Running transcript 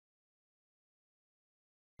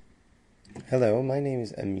Hello, my name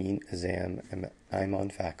is Amin Azam, and I'm on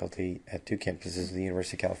faculty at two campuses of the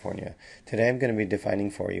University of California. Today I'm going to be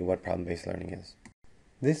defining for you what problem-based learning is.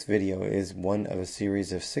 This video is one of a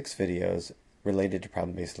series of 6 videos related to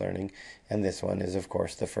problem-based learning, and this one is, of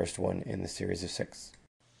course, the first one in the series of 6.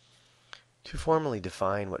 To formally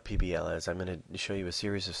define what PBL is, I'm going to show you a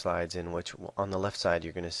series of slides in which on the left side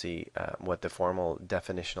you're going to see what the formal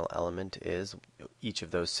definitional element is, each of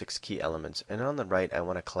those 6 key elements. And on the right I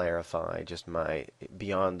want to clarify just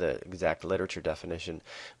beyond the exact literature definition,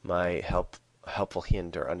 my helpful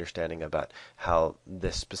hint or understanding about how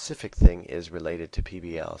this specific thing is related to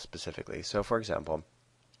PBL specifically. So for example,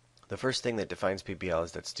 the first thing that defines PBL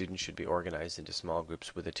is that students should be organized into small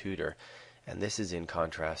groups with a tutor, and this is in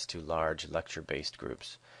contrast to large lecture-based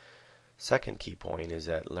groups. Second key point is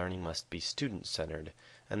that learning must be student-centered,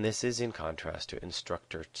 and this is in contrast to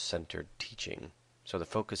instructor-centered teaching. So the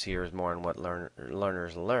focus here is more on what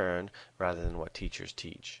learners learn rather than what teachers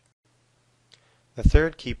teach. The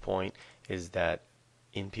third key point is that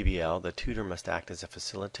in PBL, the tutor must act as a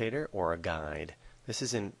facilitator or a guide. This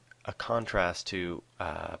is in a contrast to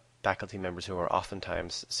faculty members who are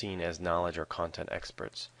oftentimes seen as knowledge or content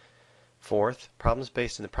experts. Fourth, problems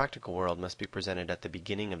based in the practical world must be presented at the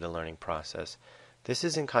beginning of the learning process. This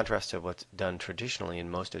is in contrast to what's done traditionally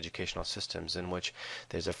in most educational systems, in which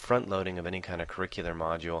there's a front-loading of any kind of curricular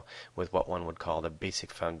module with what one would call the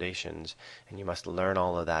basic foundations, and you must learn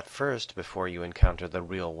all of that first before you encounter the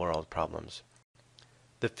real-world problems.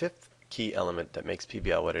 The fifth key element that makes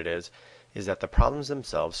PBL what it is that the problems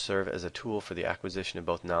themselves serve as a tool for the acquisition of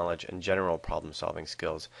both knowledge and general problem-solving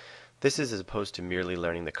skills. This is as opposed to merely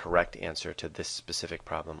learning the correct answer to this specific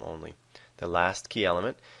problem only. The last key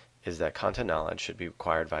element is that content knowledge should be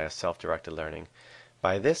acquired via self-directed learning.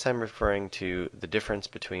 By this I'm referring to the difference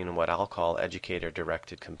between what I'll call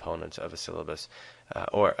educator-directed components of a syllabus,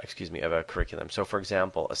 of a curriculum. So for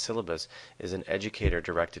example, a syllabus is an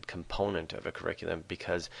educator-directed component of a curriculum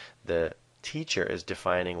because the teacher is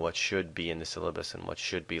defining what should be in the syllabus and what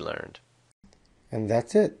should be learned. And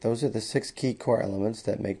that's it. Those are the 6 key core elements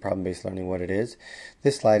that make problem-based learning what it is.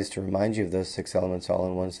 This slide is to remind you of those 6 elements all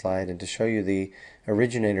in one slide and to show you the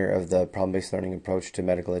originator of the problem-based learning approach to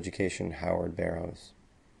medical education, Howard Barrows.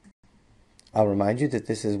 I'll remind you that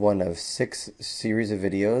this is one of 6 series of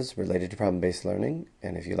videos related to problem-based learning,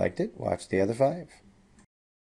 and if you liked it, watch the other 5.